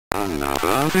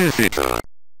another visitor.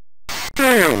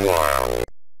 Stay a while.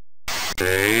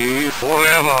 Stay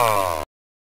forever.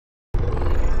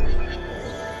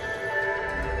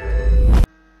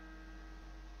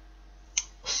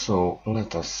 So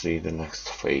let us see the next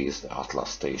phase, the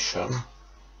Atlas Station,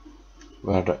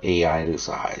 where the AI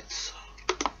resides.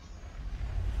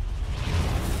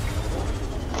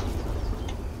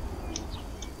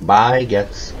 Bye,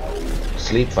 gets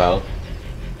sleep well.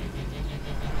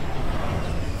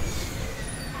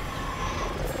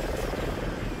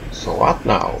 So what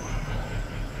now?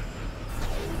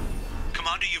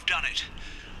 Commander, you've done it.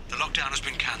 The lockdown has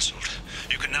been cancelled.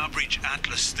 You can now breach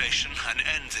Atlas Station and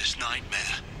end this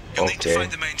nightmare. You'll need to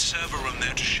find the main server room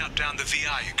there to shut down the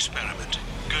VI experiment.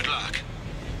 Good luck.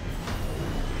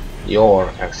 Your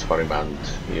experiment,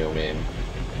 you mean?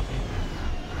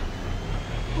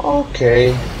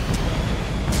 Okay.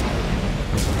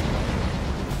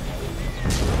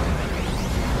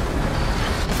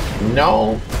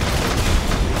 No.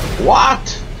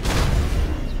 What?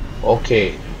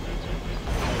 Okay.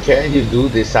 Can you do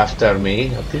this after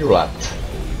me? A pirouette.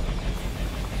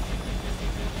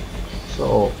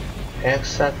 So,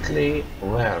 exactly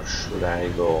where should I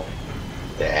go?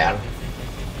 There?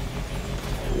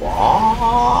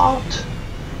 What?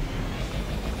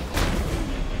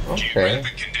 Okay.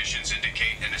 Geographic conditions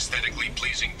indicate an aesthetically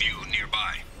pleasing view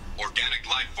nearby. Organic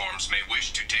life forms may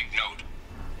wish to take note.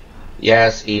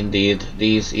 Yes, indeed,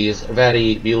 this is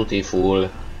very beautiful.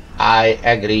 I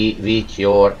agree with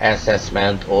your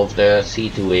assessment of the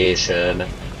situation.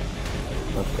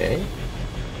 Okay.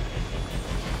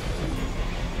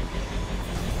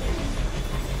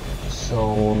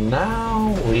 So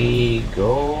now we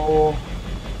go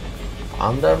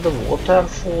under the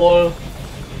waterfall.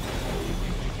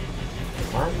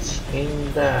 What's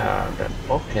in there?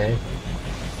 Okay.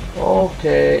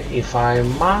 Okay, if I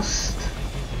must,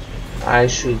 I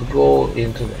should go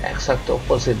into the exact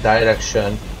opposite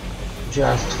direction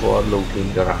just for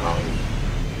looking around.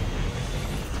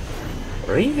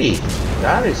 Really?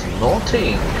 There is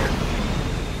nothing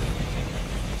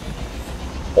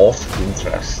of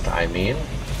interest, I mean,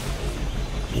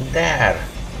 in there.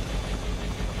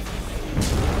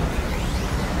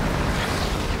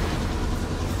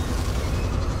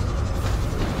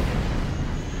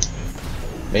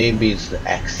 Maybe it's the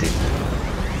exit.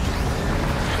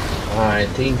 I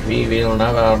think we will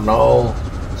never know.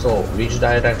 So, which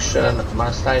direction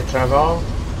must I travel?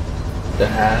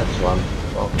 That one.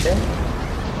 Okay.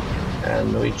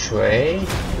 And which way?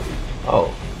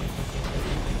 Oh.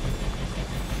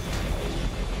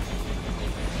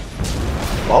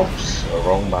 Oops,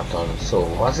 wrong button. So,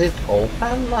 was it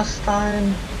open last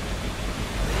time?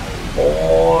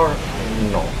 Or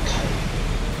not?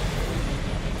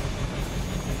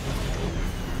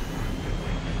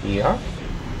 Here?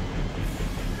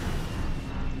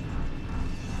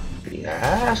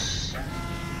 Yes.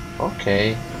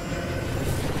 Okay.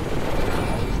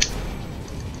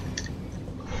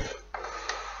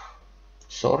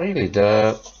 So really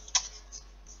the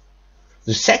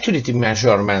security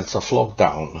measurements of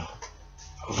lockdown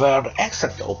were the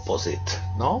exact opposite,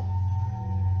 no?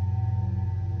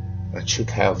 That should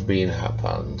have been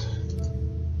happened.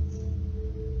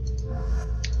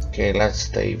 Okay, let's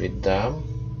stay with them.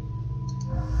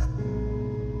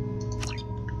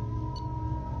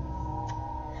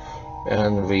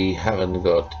 And we haven't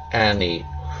got any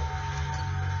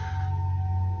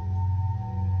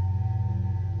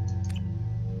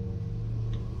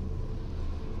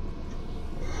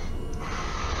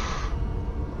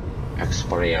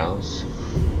experience.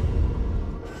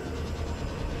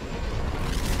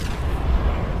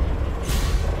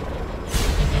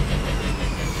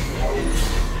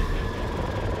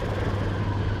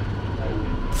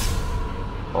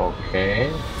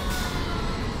 Okay.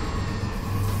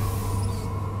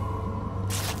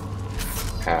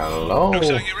 Hello. Looks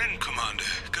like you're in, Commander.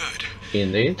 Good.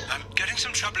 Indeed. I'm getting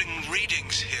some troubling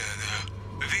readings here, though.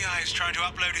 The VI is trying to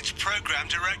upload its program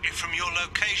directly from your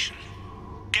location.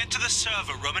 Get to the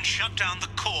server room and shut down the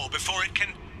core before it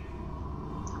can...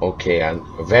 Okay, and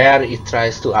where it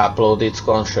tries to upload its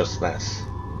consciousness?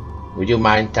 Would you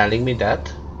mind telling me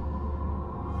that?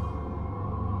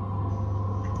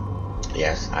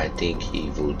 Yes, I think he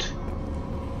would.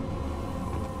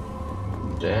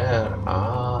 There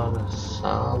are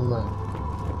some...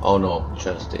 Oh no,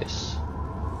 just this.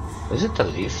 Is it a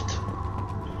lift?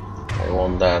 I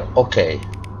wonder... Okay.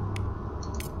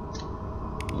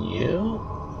 You...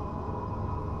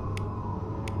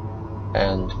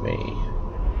 and me.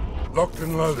 Locked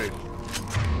and loaded.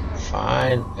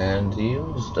 Fine, and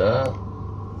use the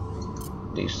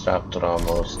disruptor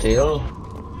ammo still.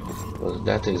 Because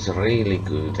that is really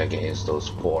good against those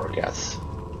poor cats.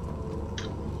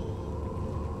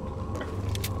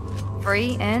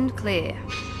 Free and clear.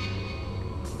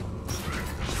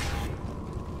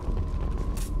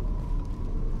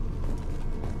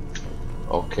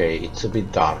 Okay, it's a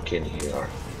bit dark in here.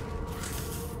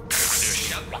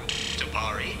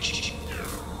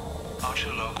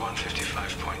 Archer log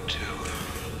 155.2.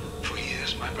 For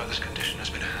years, my brother's condition has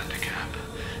been a handicap.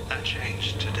 That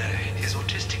changed today. His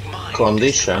autistic mind.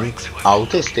 Condition?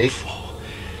 Autistic?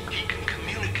 He can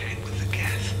communicate with the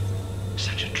Geth.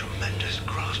 Such a tremendous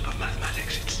grasp of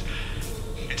mathematics.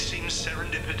 It seems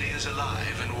serendipity is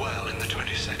alive and well in the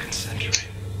 22nd century.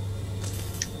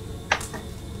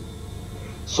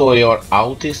 So your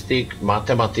autistic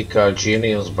mathematical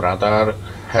genius brother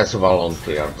has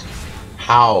volunteered.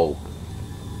 How?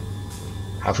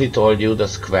 Have he told you the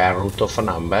square root of a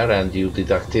number and you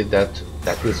deducted that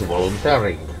that is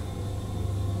volunteering?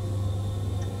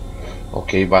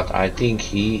 Okay, but I think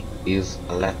he is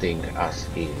letting us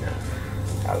in.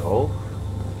 Hello?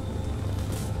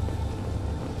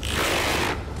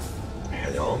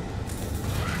 Hello?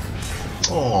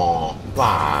 Oh,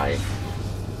 why?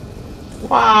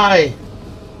 Why?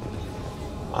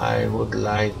 I would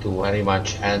like to very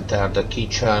much enter the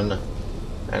kitchen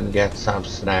and get some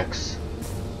snacks.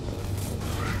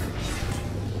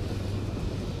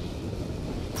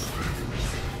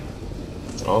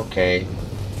 Okay,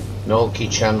 no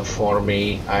kitchen for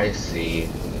me, I see.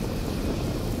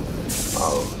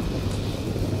 Oh,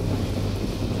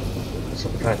 it's a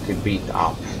pretty beat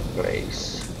up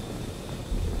place.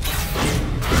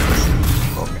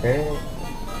 Okay.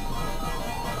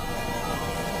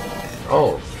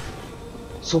 Oh,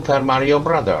 Super Mario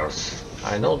Brothers.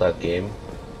 I know that game.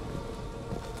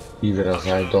 Even as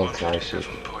I don't like it.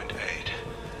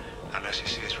 Unless he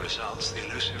sees results, the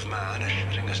elusive man is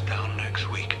shutting us down next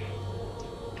week.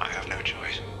 I have no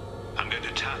choice. I'm going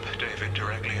to tap David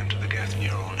directly into the Geth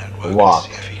neural network and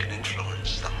see if he can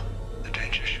influence them. The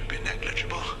danger should be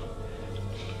negligible.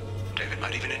 David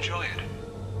might even enjoy it.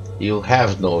 You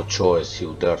have no choice,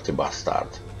 you dirty bastard.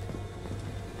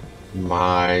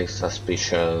 My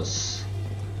suspicions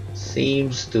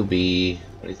seems to be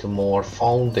a little more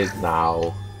founded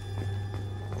now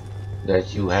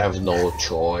that you have no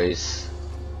choice.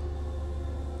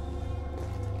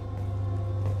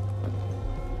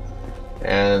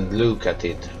 And look at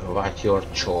it, what your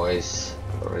choice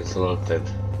resulted.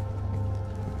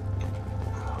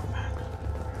 Oh, man.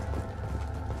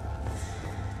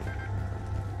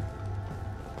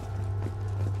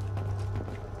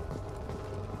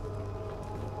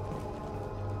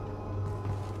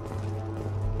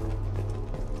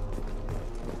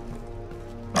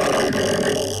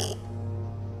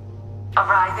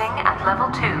 Arriving at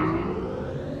level 2.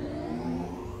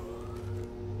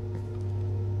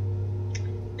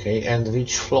 Okay, and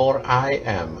which floor I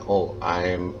am? Oh, I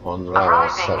am on level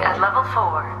 7. Arriving at level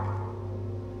 4.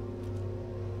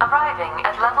 Arriving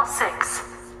at level 6.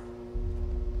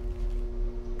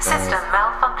 System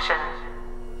malfunction.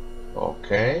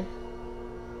 Okay.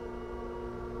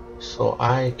 So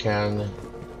I can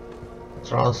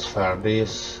transfer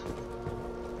this.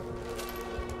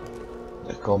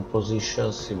 The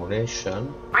composition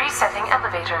simulation. Resetting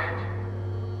elevator.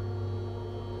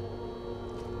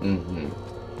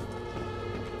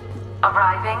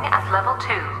 Arriving at level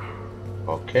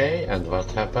 2. Okay, and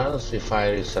what happens if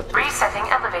I reset it? Resetting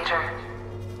elevator.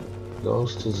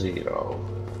 Goes to 0.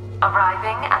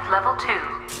 Arriving at level 2.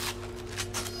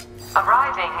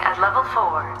 Arriving at level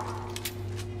 4.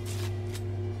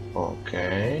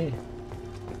 Okay.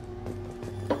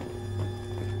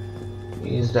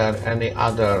 Is there any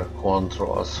other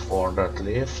controls for that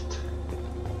lift?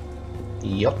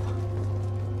 Yup.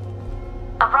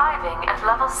 Arriving at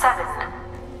level 7.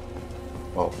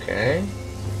 Okay.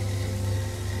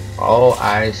 Oh,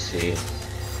 I see.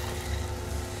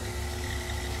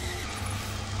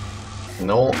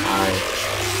 No, I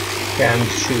can't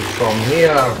shoot from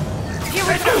here. Here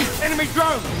we go! Enemy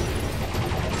drone!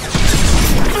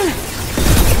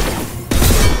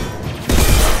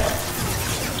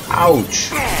 Ouch!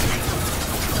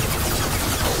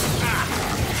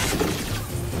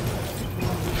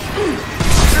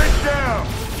 Get down!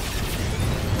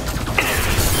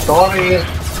 Sorry,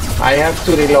 I have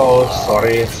to reload.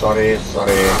 Sorry.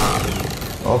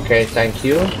 Okay, thank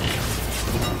you.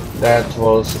 That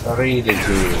was really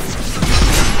good.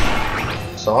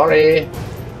 Sorry.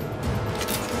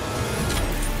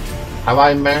 Have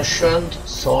I mentioned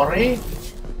sorry?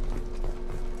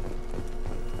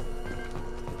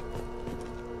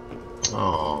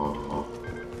 Oh,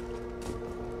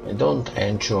 I don't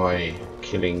enjoy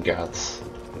killing guts.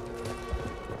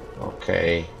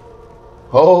 Okay.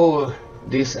 Oh,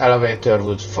 this elevator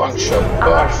would function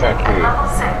perfectly. Level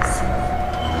 6.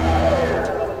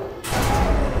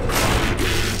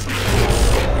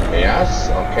 Yes,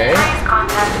 okay. Please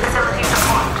contact facility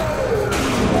support.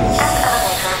 This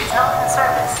elevator is not in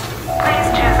service. Please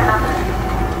choose another.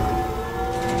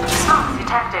 Smoke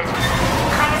detected.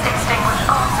 Please extinguish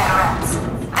all cigarettes.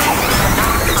 This is a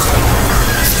non-smoking facility.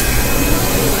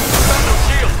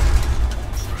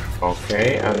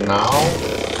 Okay, and now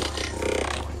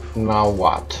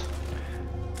what?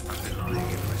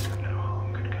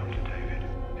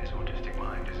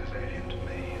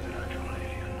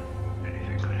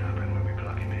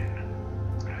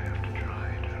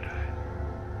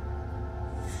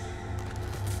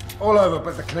 All over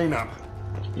but the cleanup.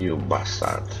 You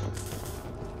bastard.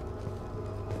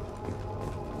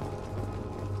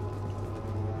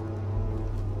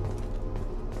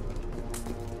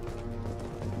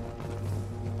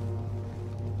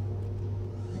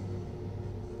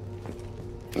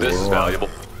 This is valuable.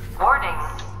 Warning.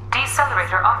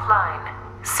 Decelerator offline.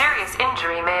 Serious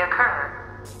injury may occur.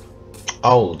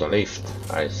 Oh, the lift.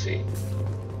 I see.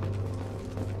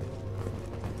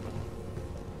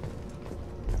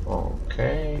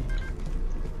 Okay.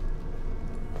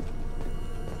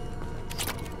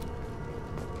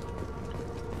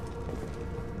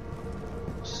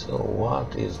 So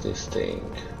what is this thing?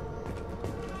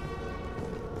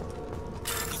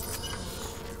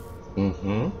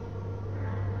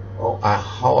 Oh,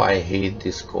 how I hate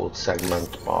these code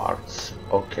segment parts.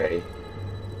 Okay.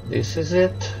 This is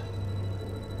it?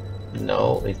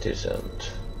 No, it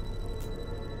isn't.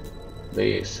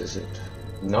 This is it.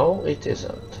 No, it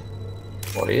isn't.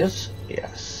 What is?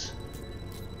 Yes.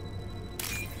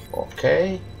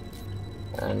 Okay.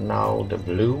 And now the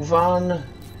blue one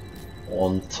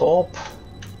on top.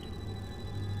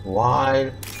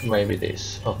 While maybe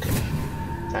this. Okay.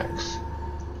 Thanks.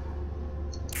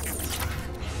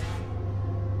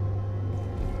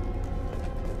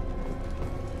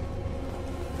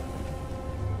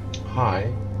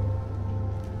 Hi.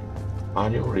 Are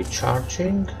you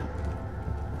recharging?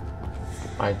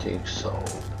 I think so.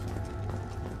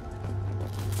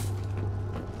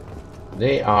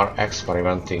 They are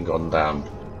experimenting on them.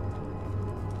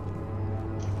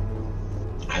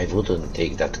 I wouldn't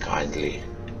take that kindly.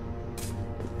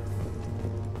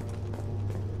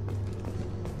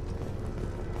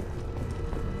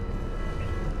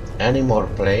 Any more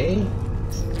play?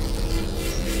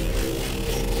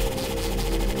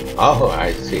 Oh,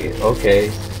 I see.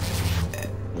 Okay.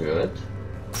 Good.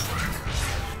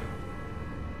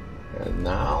 And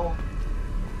now?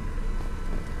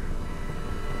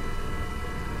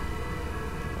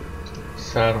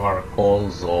 Server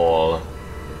console.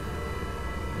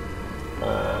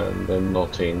 And then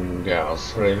nothing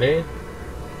else, really.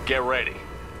 Get ready.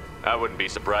 I wouldn't be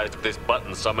surprised if this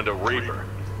button summoned a Reaper.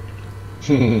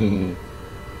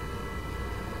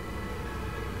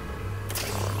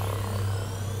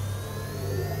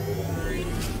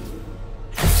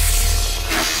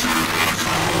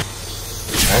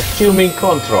 Assuming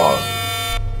control.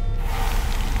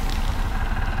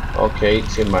 Okay,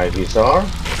 it's in my visor.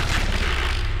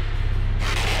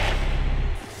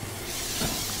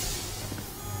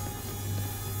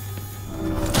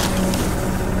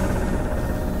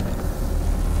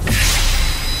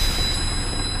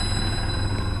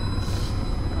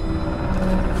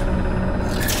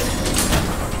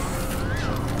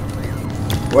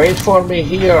 Wait for me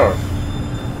here.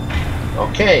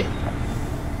 Okay.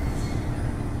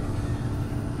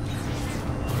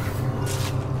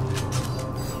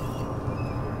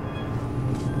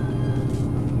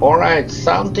 Alright,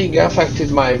 something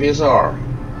affected my visor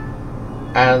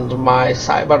and my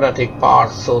cybernetic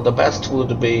parts, so the best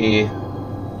would be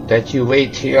that you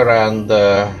wait here and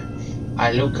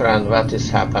I look around what is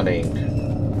happening.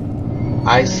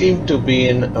 I seem to be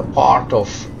in a part of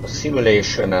a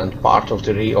simulation and part of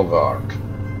the real world,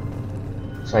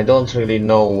 so I don't really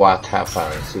know what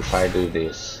happens if I do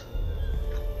this.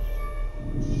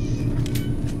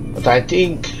 But I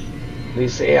think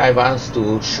this AI wants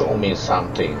to show me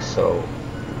something, so...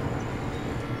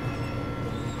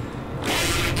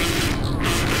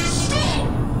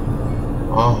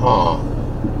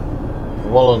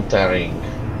 Volunteering.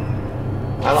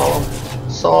 Hello?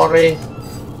 Sorry.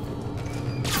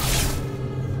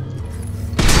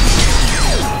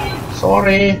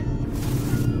 Sorry.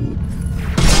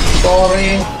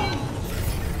 Sorry.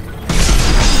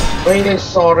 Really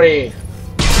sorry.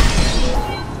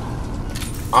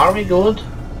 Are we good?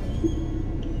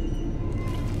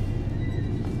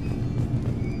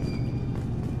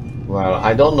 Well,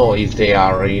 I don't know if they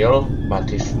are real,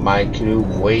 but if my crew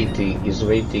is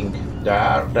waiting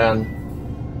there, then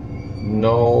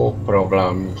no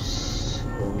problems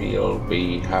will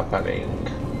be happening.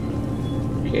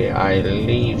 Okay, I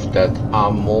leave that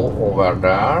ammo over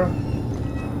there.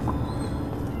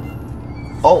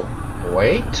 Oh,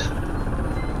 wait.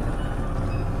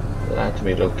 Let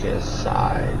me look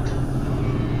inside.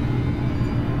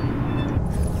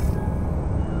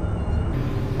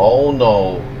 Oh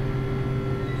no.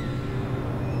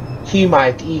 He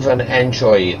might even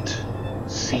enjoy it.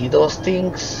 See those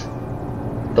things?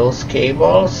 Those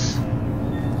cables?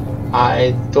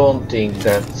 I don't think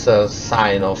that's a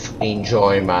sign of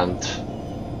enjoyment.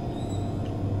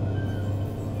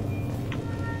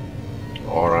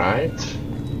 Alright.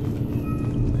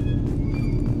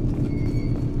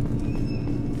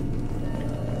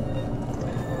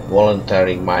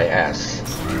 Volunteering my ass.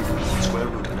 Square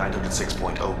root of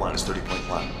 906.01 is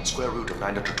 30.1. Square root of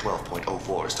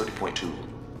 912.04 is 30.2.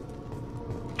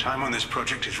 Time on this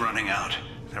project is running out.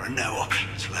 There are no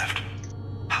options left.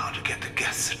 How to get the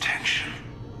guest's attention?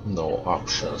 No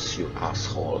options, you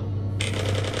asshole.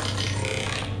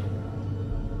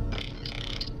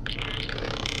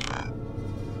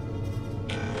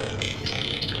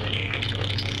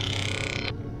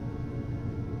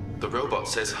 The robot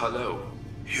says hello.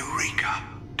 Eureka,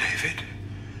 David.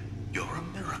 You're a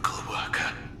miracle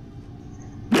worker.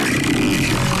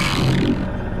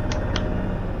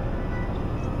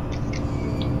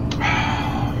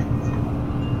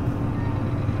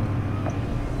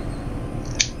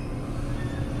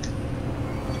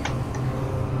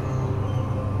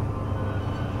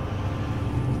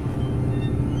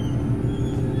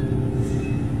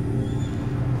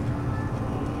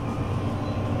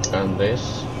 And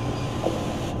this?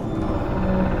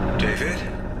 David,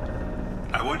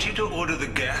 I want you to order the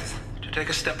Geth to take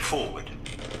a step forward.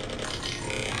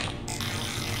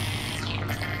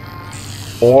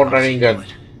 Ordering and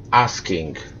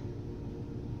asking.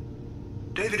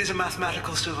 David is a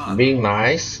mathematical savant. Being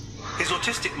nice. His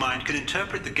autistic mind can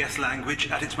interpret the Geth language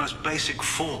at its most basic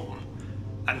form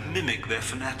and mimic their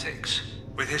phonetics.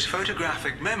 With his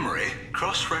photographic memory,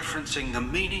 cross-referencing the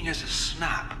meaning as a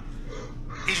snap.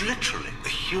 He's literally a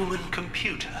human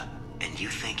computer. And you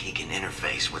think he can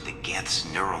interface with the Geth's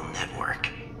neural network?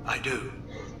 I do.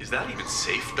 Is that even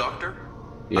safe, Doctor?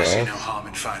 Yes. I see no harm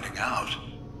in finding out.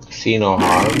 See no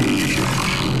harm.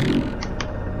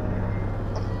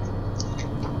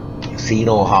 See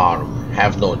no harm.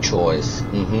 Have no choice.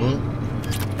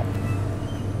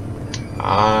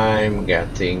 I'm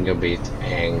getting a bit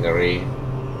angry.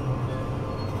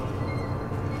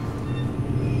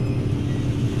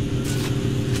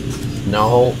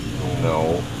 No,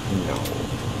 no, no.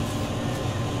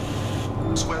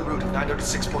 Square root of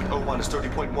 906.01 is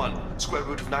 30.1. Square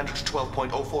root of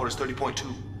 912.04 is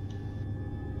 30.2.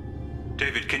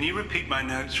 David, can you repeat my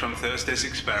notes from Thursday's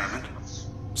experiment?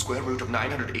 Square root of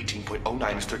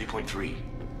 918.09 is 30.3.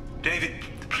 David,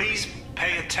 please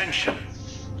pay attention.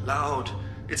 Loud.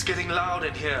 It's getting loud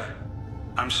in here.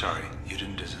 I'm sorry, you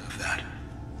didn't deserve that.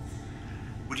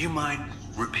 Would you mind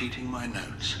repeating my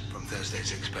notes from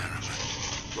Thursday's experiment?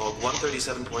 Log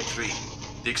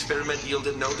 137.3. The experiment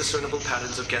yielded no discernible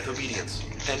patterns of Geth obedience.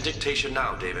 End dictation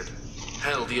now, David.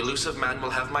 Hell, the elusive man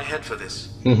will have my head for this.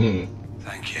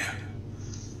 Thank you.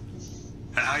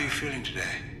 And how are you feeling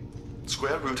today?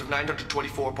 Square root of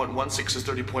 924.16 is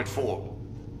 30.4.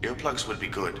 Earplugs would be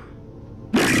good.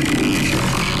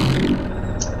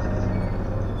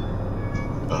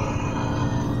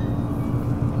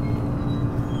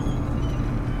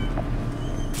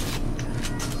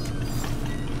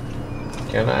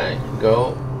 Can I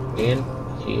go in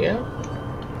here?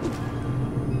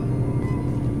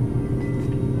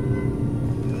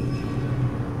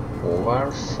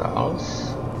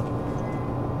 Oversauce?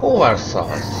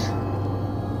 Oversauce.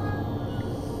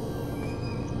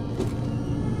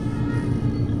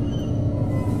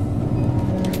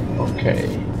 Okay.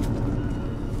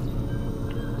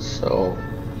 So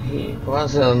he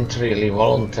wasn't really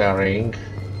volunteering,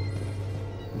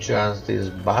 just this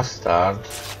bastard.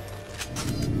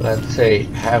 Let's say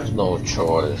have no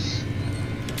choice.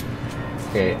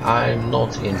 Okay, I'm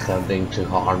not intending to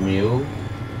harm you.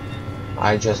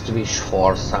 I just wish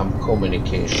for some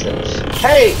communications.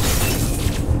 Hey!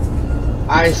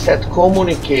 I said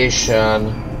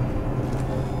communication.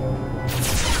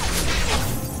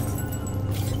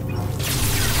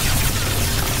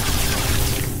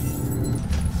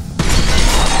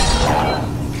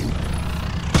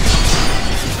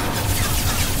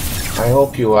 I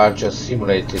hope you are just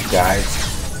simulated, guys.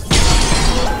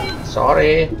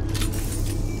 Sorry.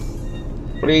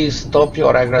 Please stop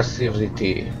your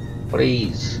aggressivity.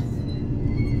 Please.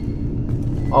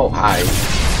 Oh, hi.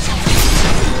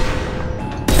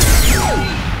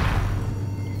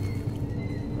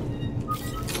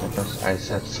 Because I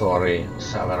said sorry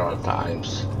several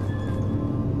times.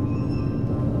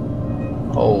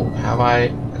 Oh, have I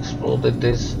exploded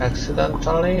this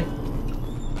accidentally?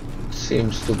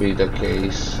 Seems to be the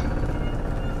case.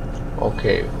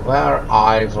 Okay, where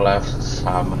I've left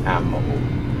some ammo.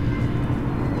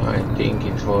 I think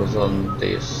it was on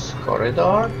this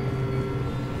corridor.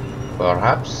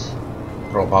 Perhaps.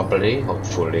 Probably.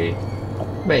 Hopefully.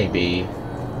 Maybe.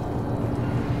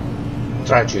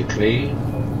 Tragically.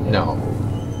 No.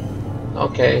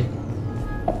 Okay.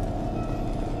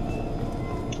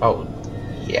 Oh,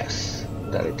 yes.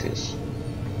 There it is.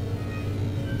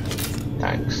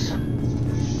 Thanks.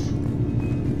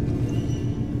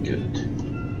 Good.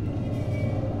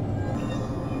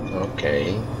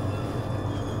 Okay.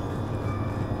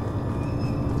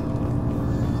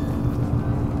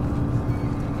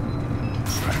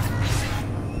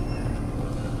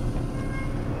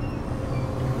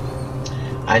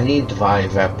 I need my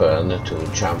weapon to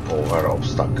jump over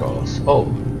obstacles. Oh,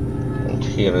 and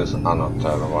here is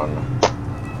another one.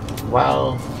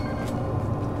 Well,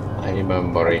 I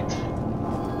remember it.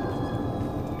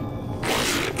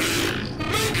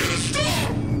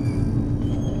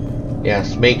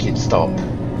 Yes, make it stop.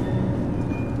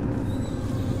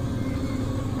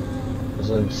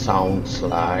 Doesn't sound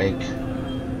like...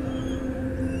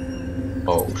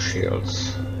 Oh,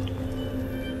 shields.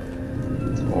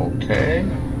 Okay.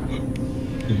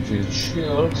 If it's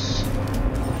shields,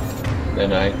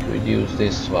 then I could use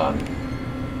this one.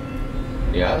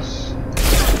 Yes.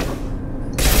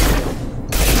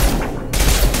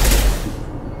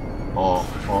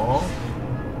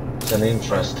 It's an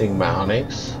interesting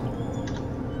mechanics.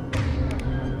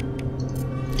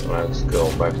 Let's go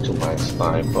back to my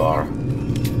sniper.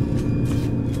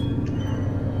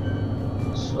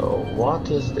 So what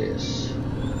is this?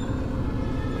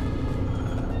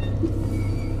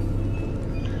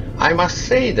 I must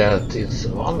say that it's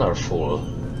wonderful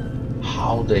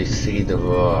how they see the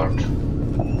world.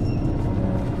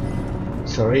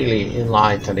 It's a really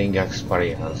enlightening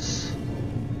experience.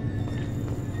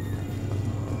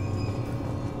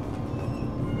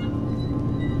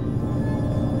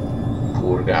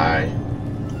 Poor guy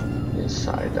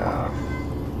inside there.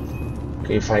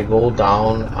 Okay, if I go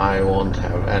down, I won't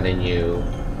have any new.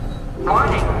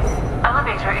 Warning.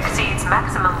 Elevator exceeds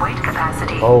maximum weight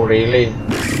capacity. Oh, really?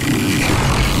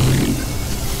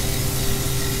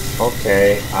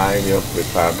 Okay, I will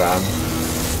prepare them.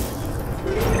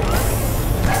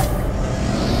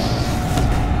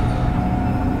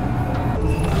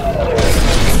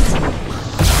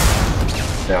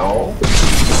 No.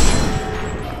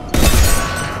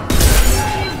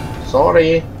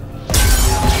 Sorry.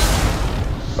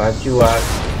 But you are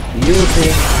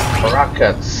using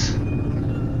rockets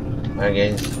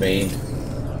against me.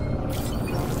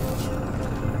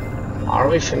 Are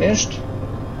we finished?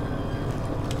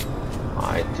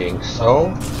 I think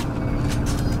so.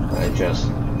 I just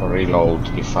reload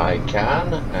if I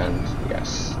can, and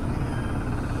yes.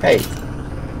 Hey!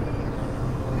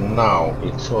 Now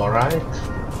it's alright.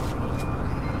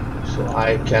 So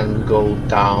I can go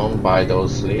down by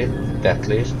those that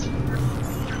lift.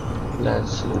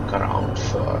 Let's look around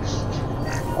first.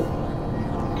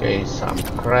 Okay, some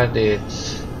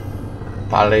credits.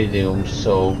 Palladium,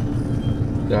 so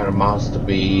there must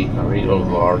be a real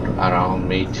world around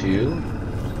me too.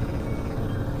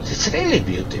 It's really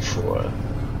beautiful.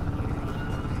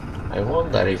 I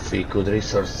wonder if we could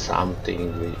research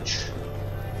something which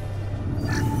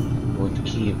would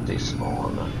keep this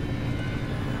on.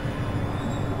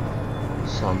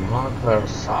 Some hardware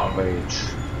salvage.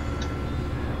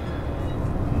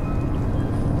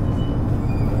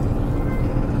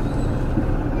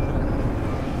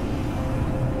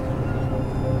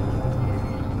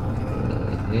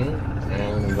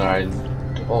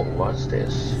 And oh, what's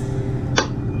this?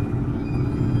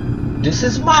 This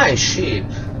is my ship.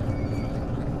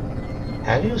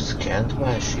 Have you scanned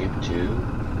my ship too?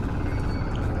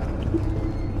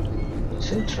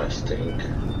 It's interesting.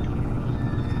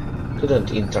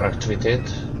 Couldn't interact with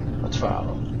it, but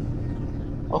well.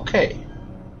 Okay.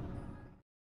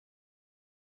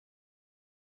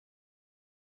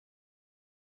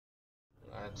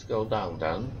 Let's go down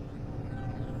then.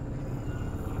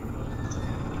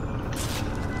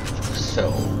 So,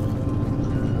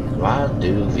 what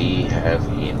do we have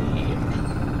in here?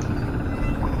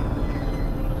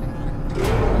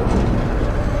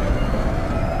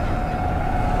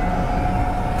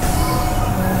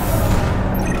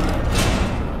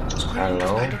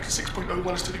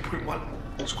 30.1 is 30.1.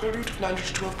 Square root of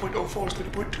 912.04 is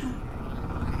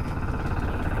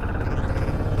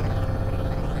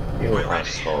 30.2. You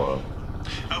asshole.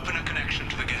 Open a connection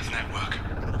to the Geth network.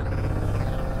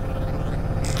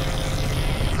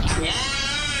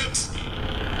 What?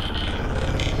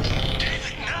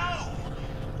 David, no!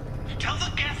 Tell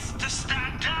the Geths to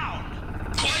stand down!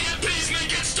 Quiet, please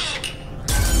make it stop!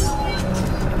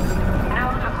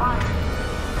 Node acquired.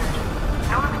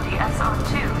 Normandy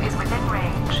SR2 is within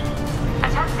range.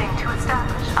 Attempting to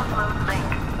establish upload link.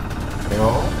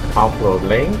 No, upload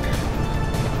link.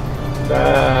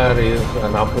 There is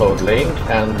an upload link,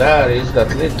 and there is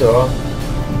that little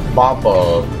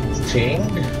bubble thing,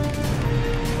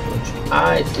 which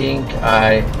I think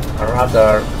I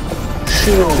rather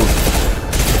shoot.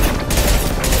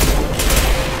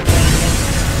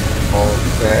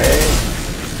 Okay.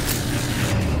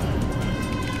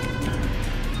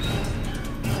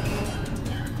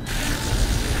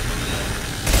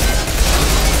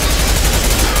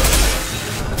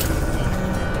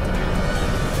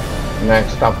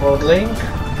 Next upload link.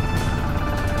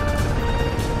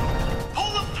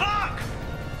 Pull the plug!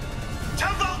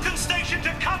 Tell Vulcan Station to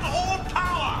cut all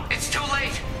power! It's too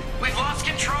late. We've lost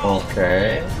control.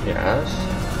 Okay, yes.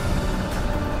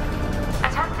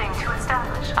 Attempting to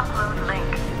establish upload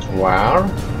link. Where?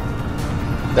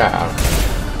 There.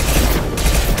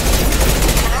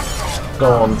 Connecting.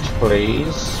 Don't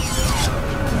please.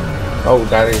 Oh,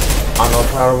 there is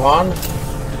another one.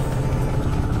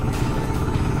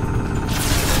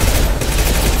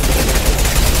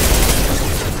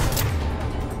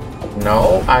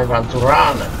 No, I want to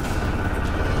run.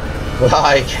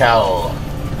 Like hell.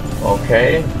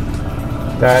 Okay.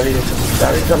 There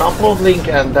is an upload link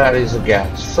and there is a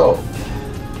get. So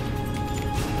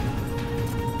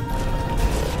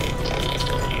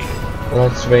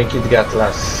let's make it get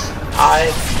less.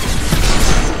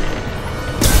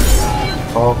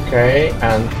 Okay,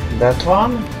 and that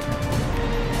one.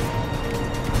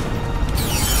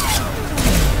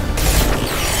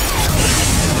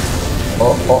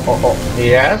 Oh,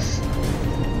 yes.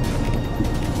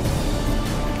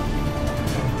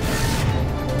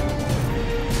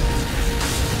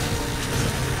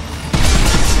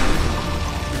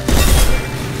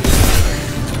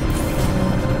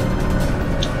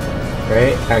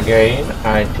 Okay, again,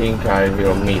 I think I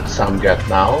will meet some get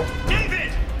now.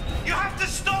 David! You have to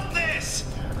stop this!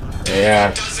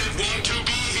 Yes, Doesn't want to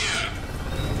be here.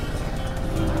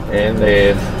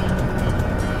 indeed.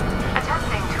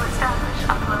 Attempting to establish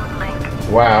upload link.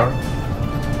 Where?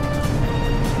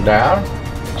 There?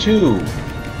 Two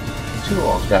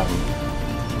of them.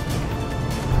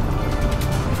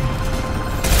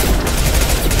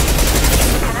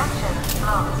 Connection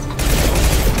lost.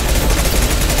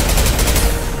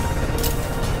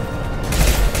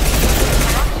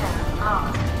 Connection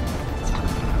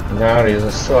lost. There is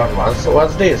a third one. So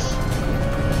what's this?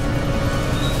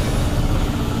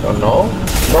 Don't know.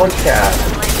 Don't care.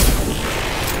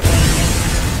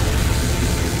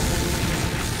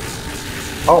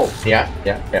 Oh, yeah.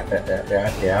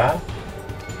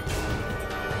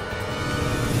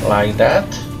 Like that.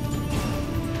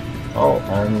 Oh,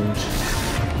 and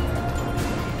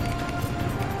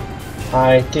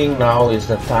I think now is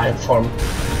the time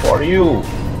for you.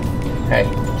 Hey,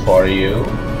 for you.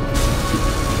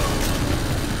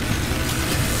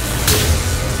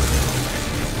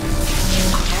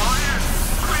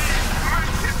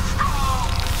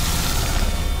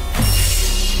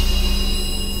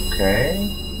 Okay.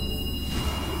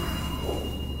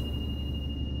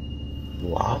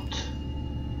 What?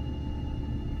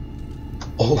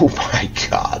 Oh my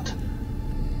god.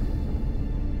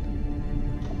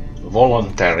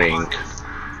 Volunteering.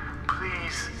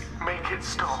 Please make it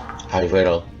stop. I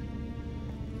will.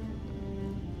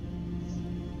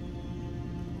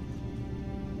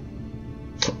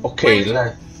 Okay,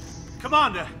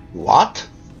 Commander, what?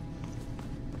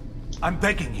 I'm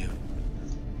begging you.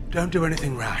 Don't do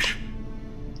anything rash.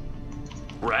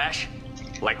 Rash?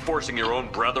 Like forcing your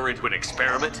own brother into an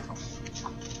experiment?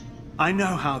 I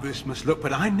know how this must look,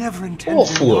 but I never intended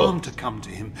Awful. harm to come to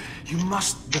him. You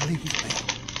must believe me.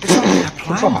 It's not like I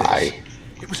planned Why?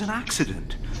 this. It was an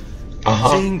accident.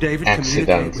 Seeing David communicate with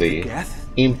the Accidentally Geth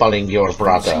impaling your seemed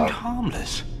brother.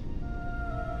 harmless.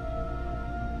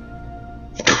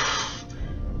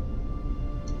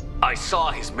 I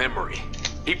saw his memory.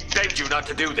 He begged you not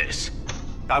to do this.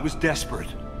 I was desperate.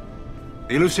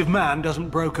 The elusive man doesn't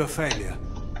broker failure.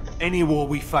 Any war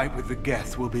we fight with the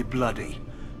Geth will be bloody.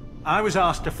 I was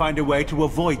asked to find a way to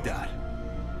avoid that.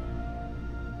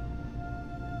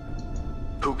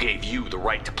 Who gave you the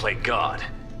right to play God?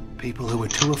 people who are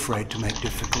too afraid to make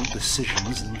difficult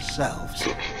decisions themselves.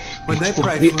 When they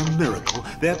pray for a miracle,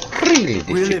 they're really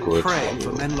praying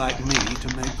for men like me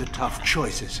to make the tough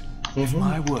choices. If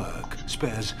my work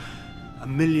spares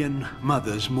 1 million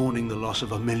mothers mourning the loss of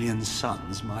 1 million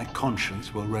sons, my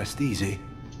conscience will rest easy.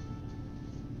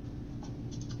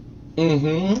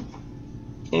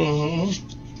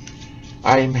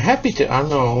 I'm happy to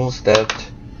announce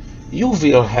that you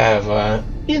will have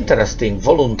interesting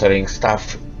volunteering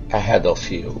stuff ahead of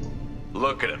you.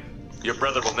 Look at him. Your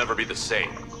brother will never be the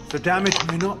same. The damage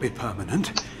may not be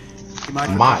permanent. He might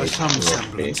recover some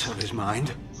semblance of his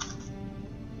mind.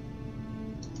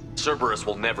 Cerberus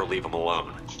will never leave him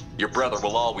alone. Your brother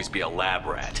will always be a lab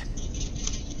rat.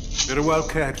 You're a well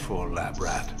cared for lab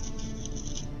rat.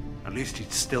 At least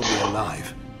he'd still be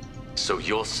alive. So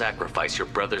you'll sacrifice your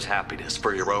brother's happiness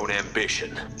for your own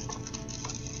ambition?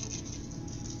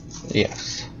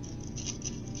 Yes.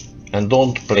 And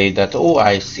don't play that, oh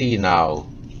I see now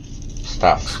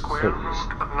stuff. Square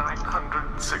root of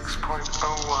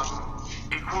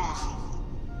 906.01 equals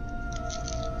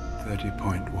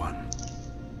 30.1.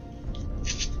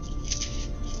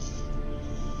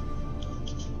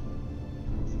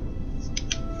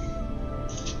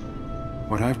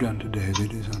 What I've done to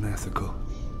David is unethical.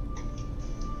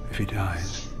 If he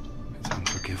dies, it's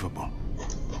unforgivable.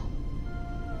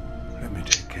 Let me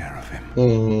take care of him.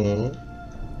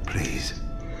 Please.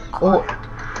 Oh,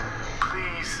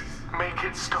 please make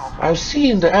it stop. I've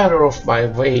seen the error of my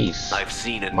ways. I've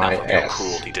seen enough of your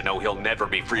cruelty to know he'll never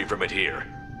be free from it here.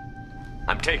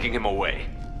 I'm taking him away.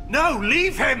 No,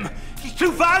 leave him! He's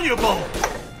too valuable!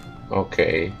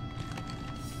 Okay.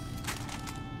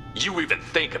 You even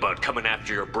think about coming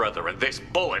after your brother and this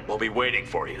bullet will be waiting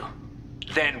for you.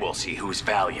 Then we'll see who's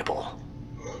valuable.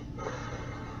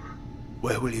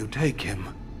 Where will you take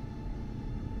him?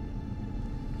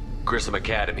 Grissom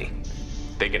Academy.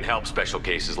 They can help special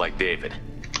cases like David.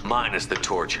 Minus the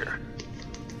torture.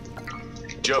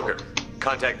 Joker,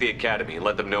 contact the Academy and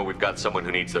let them know we've got someone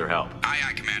who needs their help. Aye,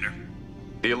 aye, Commander.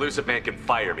 The elusive man can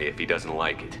fire me if he doesn't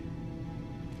like it.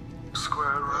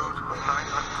 Square root of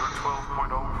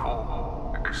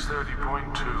 912.04 is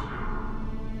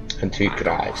 30.2. And he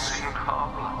cries. Seemed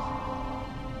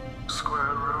harmless.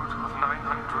 Square root of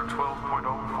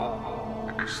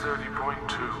 912.04 is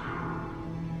 30.2.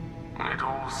 It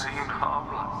all seemed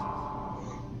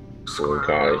harmless. Poor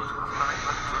guy. Root of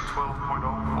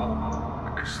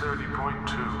 912.04 is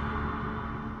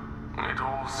 30.2. It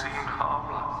all seemed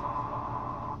harmless.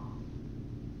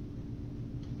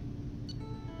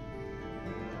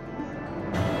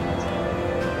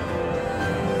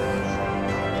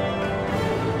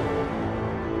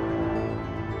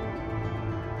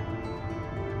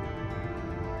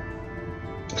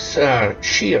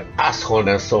 Sheer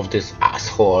assholeness of this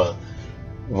asshole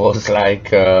was like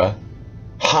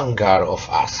hunger of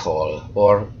asshole,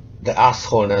 or the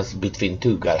assholeness between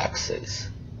two galaxies.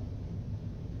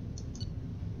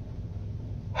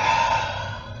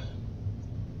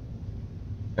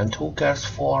 And who cares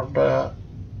for the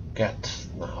get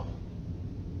now?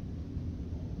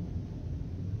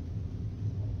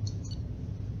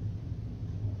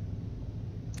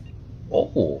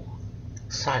 Oh,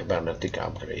 cybernetic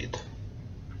upgrade.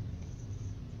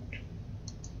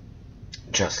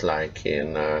 Just like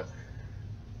in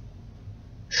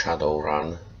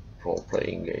Shadowrun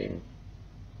role-playing game.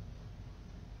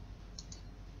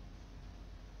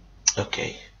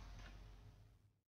 Okay.